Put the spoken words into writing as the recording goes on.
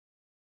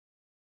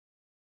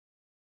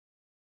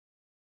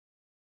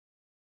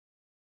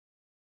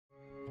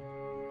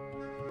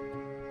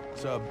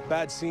It's a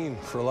bad scene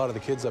for a lot of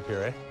the kids up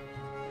here, eh?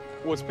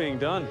 What's being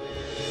done?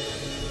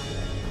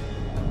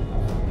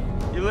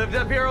 You lived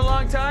up here a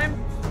long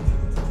time?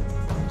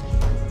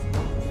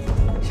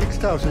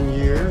 6,000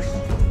 years.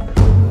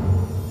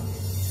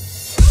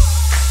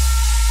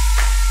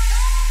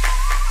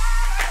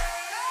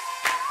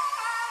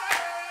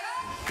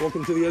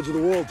 Welcome to the edge of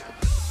the world.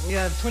 You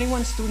have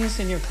 21 students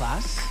in your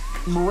class.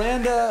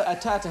 Miranda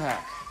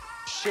Atatahak.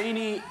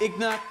 Shani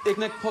Ignak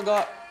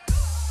Pogat.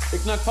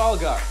 Ignak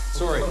Palgar.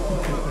 Sorry.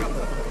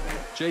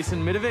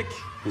 Jason Midovic.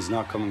 He's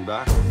not coming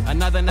back.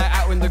 Another night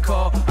out in the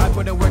car. I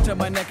put the work till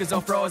my neck is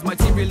all froze. My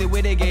team really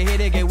with it, get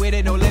hit it, get with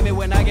it. No limit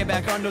when I get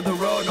back under the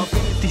road. No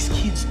These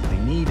kids, they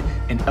need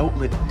an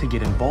outlet to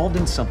get involved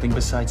in something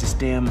besides this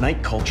damn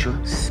night culture.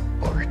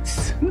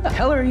 Sports. Who the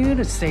hell are you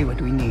to say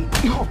what we need?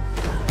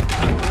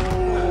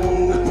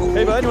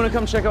 Hey, bud, you want to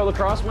come check out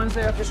lacrosse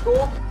Wednesday after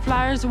school?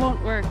 Flyers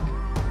won't work.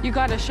 You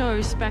gotta show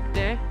respect,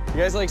 eh?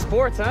 You guys like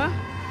sports, huh?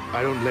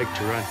 I don't like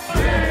to run.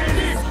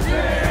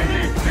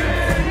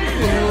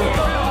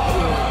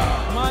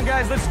 Come on,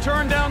 guys, let's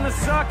turn down the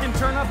suck and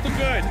turn up the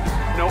good.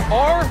 Now,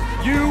 are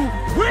you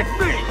with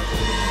me?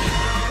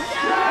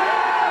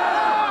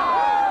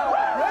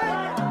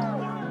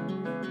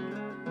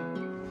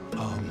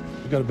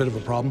 We got a bit of a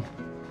problem.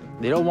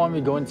 They don't want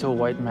me going to a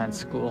white man's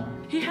school.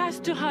 He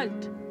has to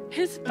hunt.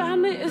 His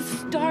family is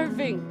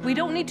starving. We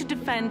don't need to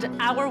defend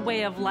our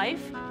way of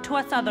life to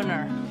a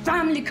southerner.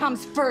 Family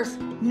comes first,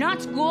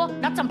 not school,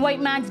 not some white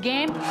man's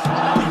game.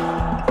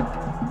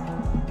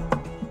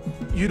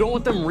 You don't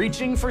want them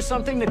reaching for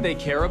something that they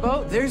care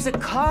about? There's a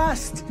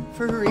cost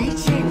for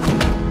reaching.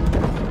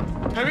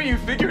 Haven't you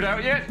figured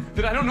out yet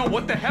that I don't know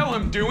what the hell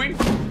I'm doing?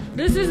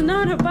 This is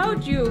not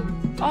about you.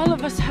 All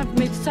of us have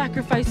made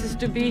sacrifices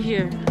to be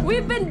here.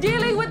 We've been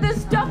dealing with this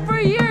stuff for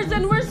years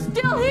and we're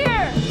still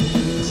here.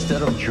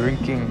 Instead of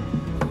drinking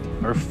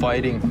or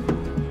fighting,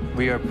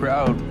 we are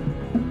proud,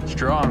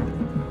 strong,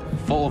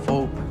 full of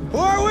hope. Who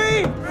are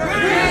we?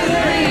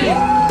 Grizzlies!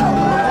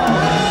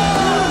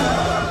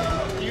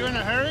 You in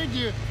a hurry?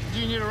 Do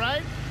you need a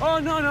ride? Oh,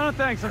 no,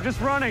 thanks. I'm just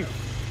running.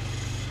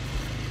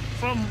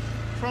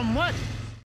 From what?